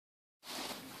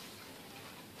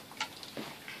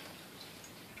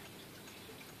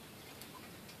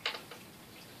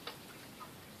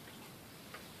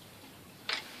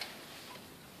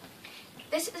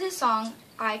This is a song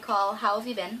I call How Have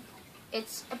You Been?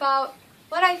 It's about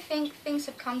what I think things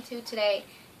have come to today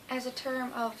as a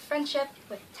term of friendship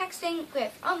with texting,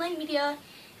 with online media,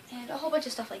 and a whole bunch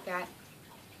of stuff like that.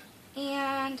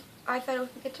 And I thought it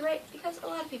would be good to write because a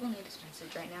lot of people need this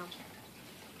message right now.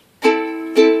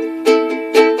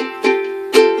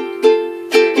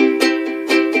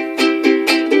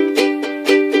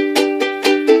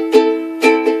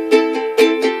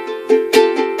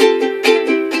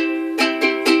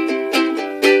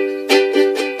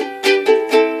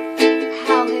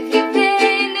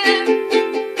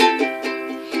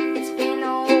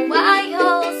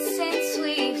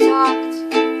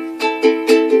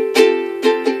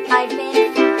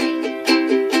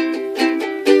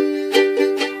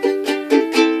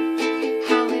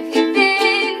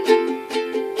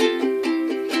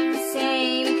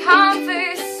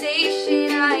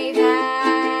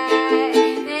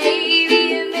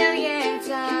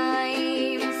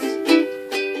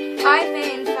 I've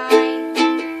been fine,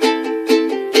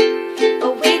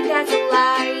 but wait, that's a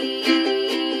lie,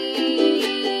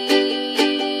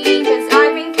 'cause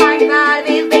I've been kind of out of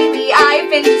it lately. I've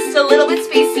been just a little bit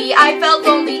spacey. I felt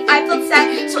lonely, I felt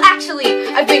sad, so actually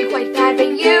I've been quite bad, but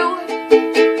you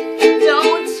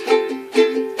don't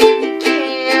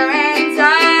care, and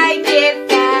I get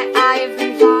that. I've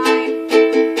been fine.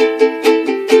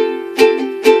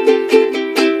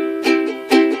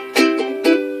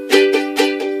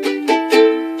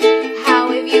 How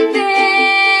have you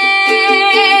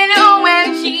been?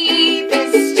 OMG,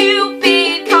 this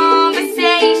stupid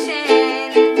conversation.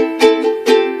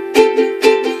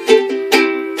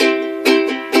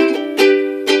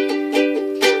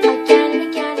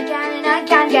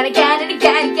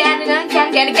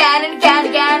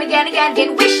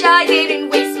 Again. Wish I didn't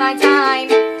waste my time,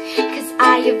 'cause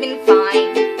I have been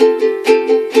fine.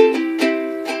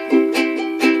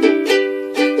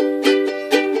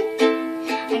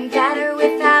 I'm better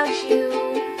without you.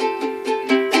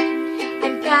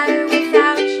 I'm better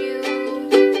without you.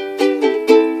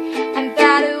 I'm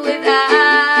better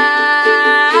without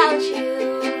you.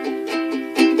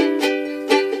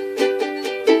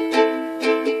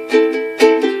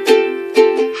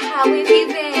 How have you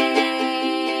been?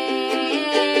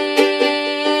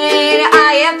 I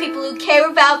have people who care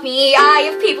about me. I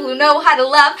have people who know how to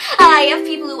love. I have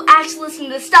people who actually listen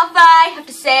to the stuff I have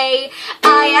to say.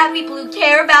 I have people who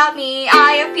care about me.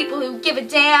 I have people who give a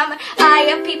damn. I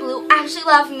have people who actually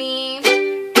love me.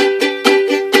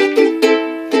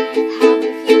 How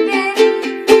have you been?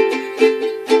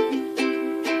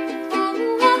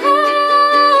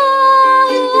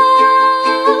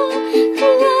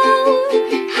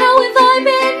 How have I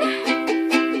been?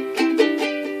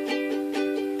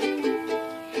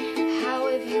 How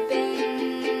have you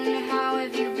been? How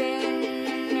have you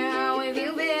been? How have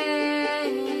you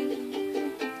been?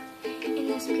 In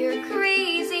this pure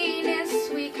craziness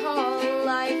we call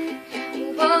life.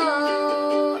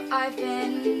 Whoa, I've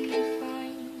been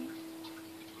fine.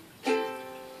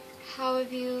 How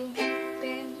have you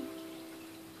been?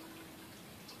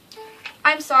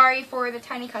 I'm sorry for the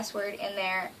tiny cuss word in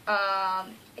there.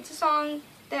 It's a song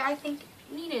that I think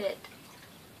needed it.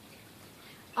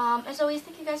 As always,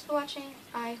 thank you guys for watching.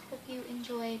 I hope you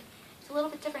enjoyed. It's a little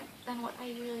bit different than what I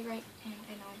usually write, and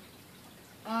I know.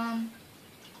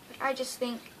 But I just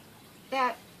think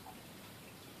that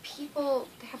people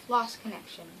have lost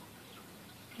connection,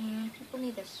 and people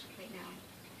need this right now.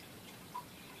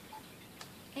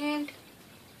 And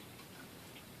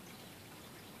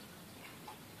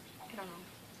I don't know.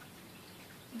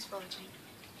 Thanks for watching.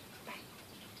 Bye.